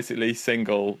you're like basically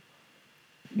single,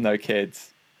 no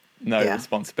kids, no Yeah.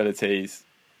 responsibilities,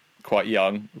 quite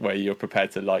young, where you're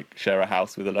prepared to like share a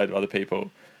house with a load of other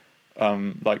people.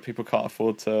 Like people can't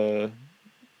afford to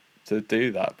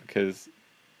do that because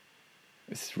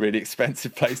it's a really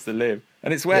expensive place to live,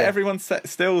 and it's where Yeah. everyone's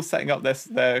still setting up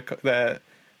their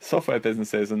software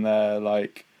businesses and their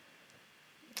like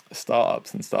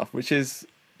startups and stuff, which is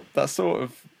that sort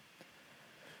of.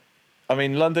 I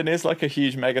mean, London is like a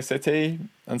huge mega city,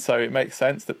 and so it makes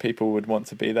sense that people would want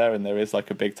to be there, and there is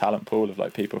like a big talent pool of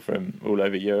like people from all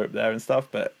over Europe there and stuff.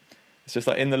 But it's just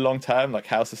like in the long term, like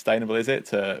how sustainable is it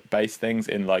to base things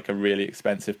in like a really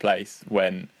expensive place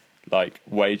when like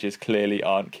wages clearly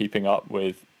aren't keeping up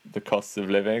with the costs of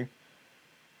living?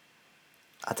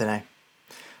 I don't know.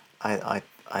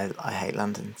 I hate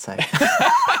London, so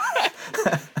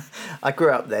I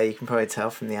grew up there. You can probably tell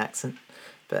from the accent,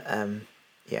 but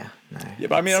yeah, no. Yeah,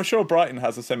 but I mean, I'm sure Brighton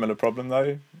has a similar problem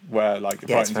though, where like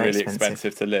Yeah, it's Brighton's very really expensive.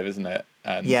 expensive to live, isn't it?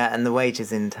 And Yeah, and the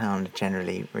wages in town are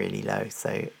generally really low.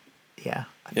 So yeah.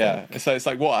 I yeah. think, So it's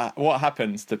like what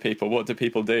happens to people? What do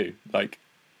people do? Like,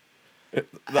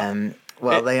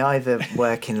 well, they either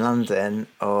work in London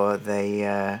or they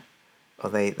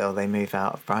move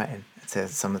out of Brighton to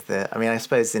some of the. I mean, I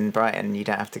suppose in Brighton you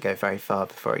don't have to go very far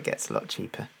before it gets a lot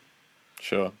cheaper.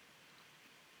 sure.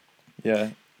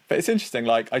 Yeah, but it's interesting.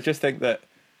 Like, I just think that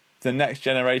the next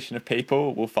generation of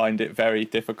people will find it very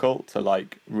difficult to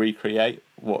like recreate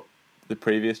what the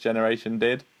previous generation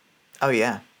did. Oh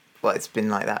yeah, well, it's been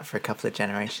like that for a couple of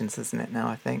generations, isn't it? Now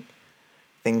I think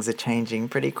things are changing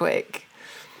pretty quick.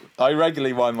 I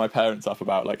regularly wind my parents up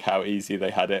about like how easy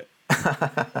they had it,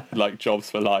 like jobs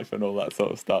for life and all that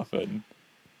sort of stuff. And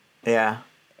yeah,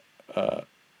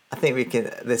 I think we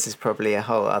could. This is probably a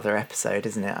whole other episode,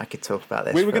 isn't it? I could talk about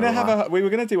this. We were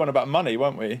gonna do one about money,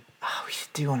 weren't we? Oh, we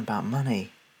should do one about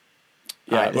money.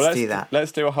 Yeah, All right, let's do that.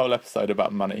 Let's do a whole episode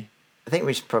about money. I think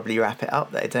we should probably wrap it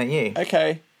up, though, don't you?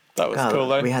 Okay, that was cool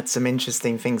though. We had some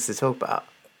interesting things to talk about.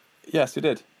 Yes, we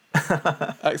did.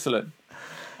 Excellent.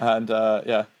 And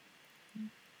yeah,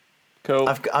 cool.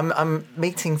 I'm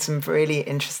meeting some really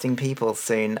interesting people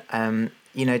soon.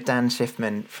 You know Dan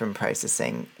Schiffman from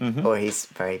Processing, or he's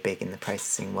very big in the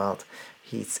processing world.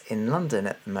 He's in London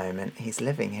at the moment. He's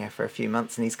living here for a few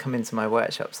months, and he's come into my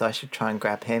workshop, so I should try and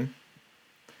grab him.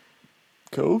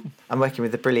 Cool. I'm working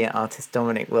with the brilliant artist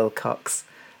Dominic Wilcox.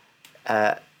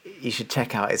 You should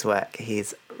check out his work.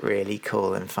 He's really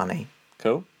cool and funny.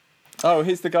 Cool. Oh,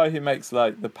 he's the guy who makes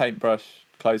like the paintbrush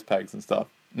clothes pegs and stuff.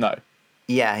 No.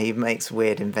 Yeah, he makes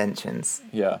weird inventions.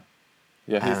 Yeah.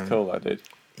 Yeah, he's cool, that dude.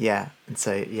 Yeah, and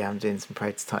so, yeah, I'm doing some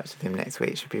prototypes with him next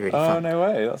week. Should be really Oh, fun. no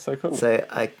way. That's so cool. So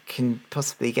I can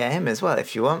possibly get him as well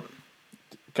if you want.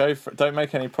 Go for it. Don't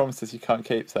make any promises you can't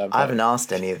keep, Seb. I haven't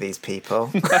asked any of these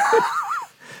people.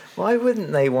 Why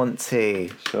wouldn't they want to?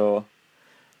 Sure.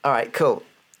 All right, cool.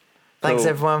 Thanks, Cool.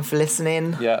 everyone, for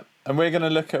listening. Yeah. And we're going to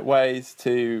look at ways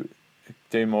to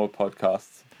do more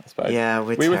podcasts, I suppose. Yeah,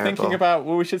 we were thinking about,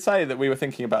 well, we should say that we were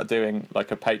thinking about doing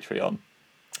like a Patreon.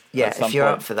 Yeah, at some if you're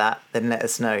point. up for that, then let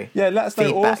us know. Yeah, let us know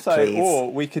Feedback, also, please.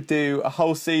 or we could do a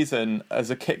whole season as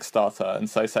a Kickstarter, and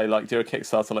so say like do a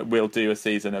Kickstarter, like we'll do a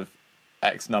season of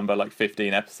X number, like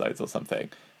 15 episodes or something,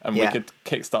 and Yeah. we could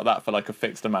kickstart that for like a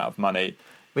fixed amount of money.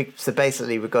 So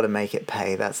basically, we've got to make it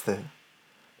pay. That's the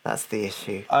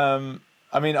issue.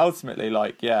 I mean, ultimately,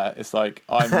 like, yeah, it's like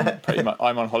I'm pretty much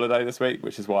I'm on holiday this week,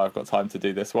 which is why I've got time to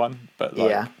do this one. But like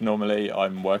Yeah. normally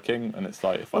I'm working, and it's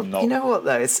like if I'm not, You know what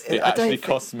though? it actually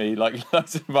costs me like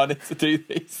loads of money to do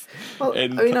these. Well, I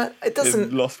mean, it doesn't.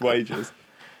 in lost wages.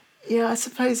 Yeah, I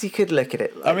suppose you could look at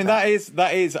it. Like I mean, that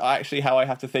is actually how I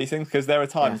have to see things, because there are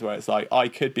times Yeah. where it's like I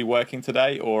could be working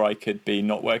today or I could be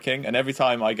not working, and every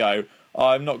time I go, oh,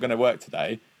 I'm not going to work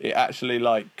today, it actually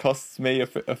like costs me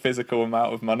a physical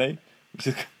amount of money, which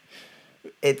is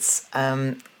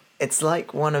It's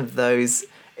like one of those.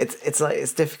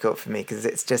 It's difficult for me because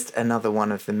it's just another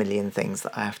one of the million things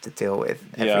that I have to deal with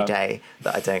every day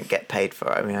that I don't get paid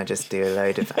for. I mean, I just do a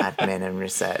load of admin and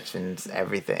research and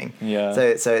everything. Yeah.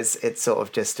 So it's sort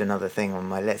of just another thing on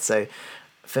my list. So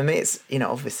for me, it's, you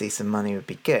know, obviously some money would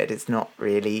be good. It's not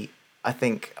really. I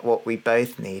think what we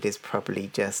both need is probably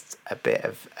just a bit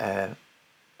of a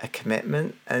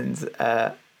commitment and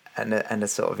a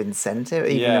sort of incentive,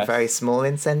 even a very small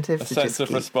incentive. a sense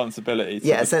of responsibility.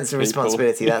 A sense of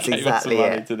responsibility. That's exactly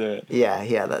it. To do it.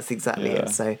 Yeah, that's exactly it.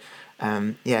 So,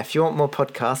 if you want more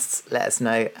podcasts, let us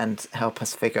know and help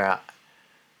us figure out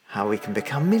how we can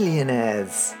become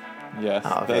millionaires. Yes,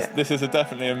 out of it. this is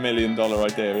definitely $1 million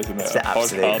idea, isn't it? A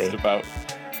Absolutely.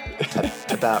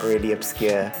 podcast about really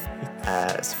obscure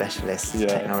specialist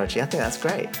technology. I think that's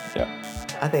great. Yeah.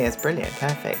 I think it's brilliant.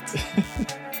 Perfect.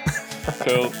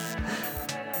 Cool.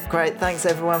 Great. Thanks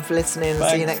everyone for listening.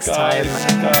 Thanks, See you next guys.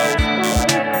 time.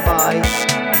 Ciao.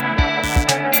 Bye.